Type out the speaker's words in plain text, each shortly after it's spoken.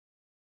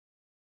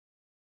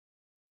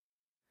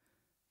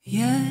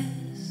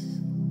Yes,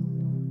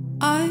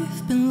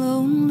 I've been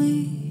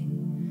lonely,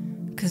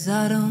 'cause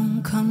I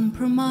don't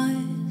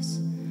compromise,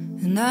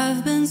 and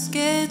I've been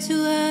scared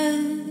to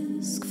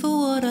ask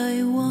for what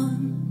I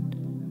want.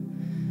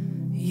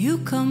 You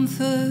come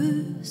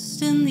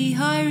first in the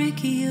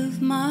hierarchy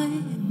of my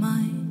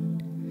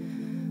mind,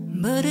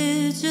 but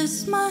it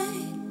just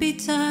might be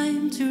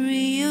time to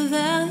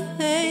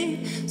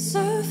reevaluate.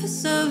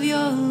 Surface of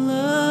your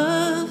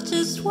love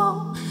just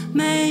won't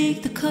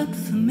make the cut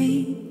for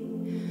me.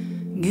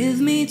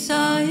 Give me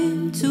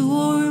time to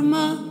warm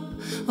up,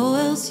 or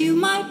else you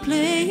might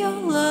play your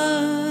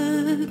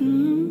luck.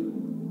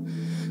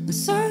 The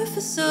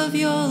surface of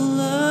your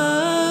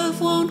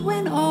love won't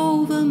win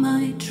over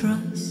my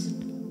trust.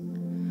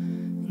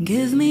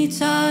 Give me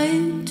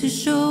time to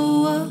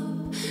show up,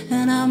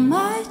 and I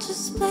might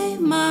just play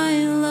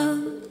my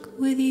luck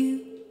with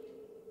you.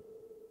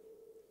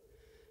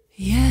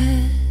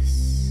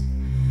 Yes,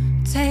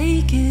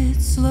 take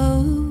it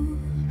slow,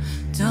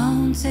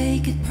 don't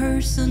take it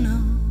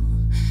personal.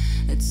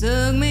 It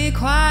took me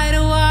quite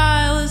a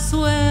while as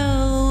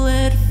well.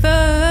 At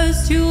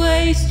first,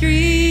 two-way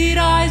street,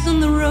 eyes on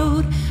the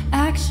road,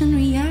 action,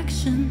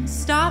 reaction,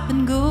 stop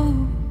and go.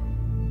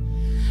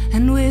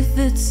 And with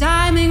the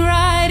timing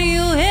right,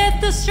 you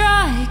hit the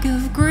strike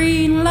of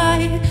green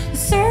light. The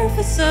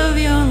surface of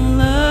your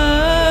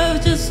love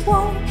just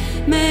won't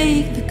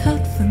make the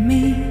cut for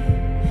me.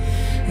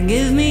 And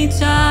give me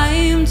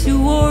time to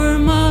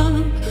warm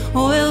up,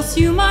 or else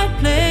you might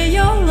play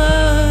your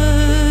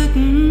luck.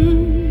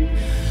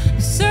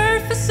 The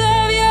surface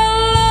of your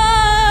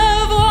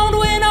love won't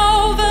win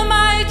over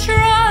my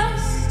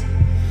trust.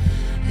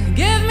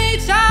 Give me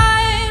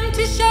time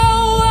to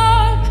show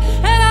up,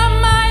 and I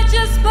might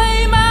just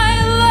play my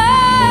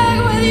luck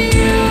with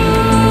you.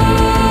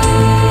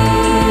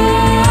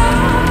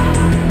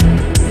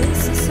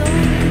 This is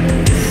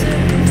only the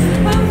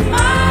surface of my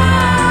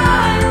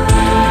love.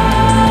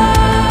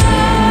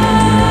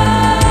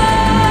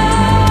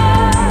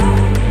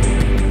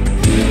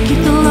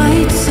 Keep the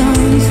lights on,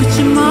 switch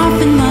them off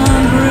in my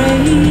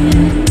brain.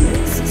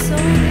 This is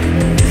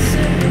only the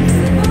surface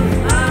of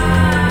my love.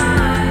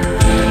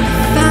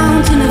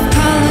 Fountain of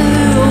color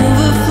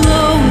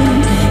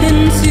overflowing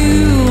into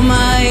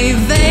my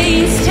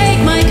veins.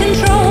 Take my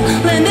control,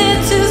 lend it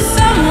to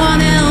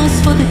someone else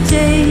for the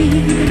day.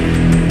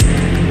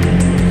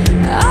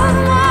 Of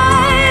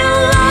my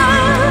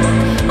love,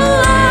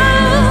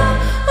 love,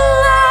 love.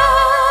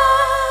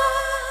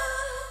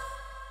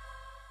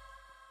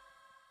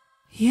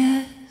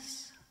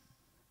 Yes,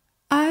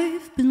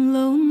 I've been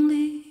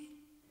lonely,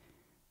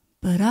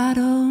 but I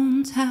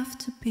don't have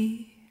to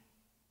be.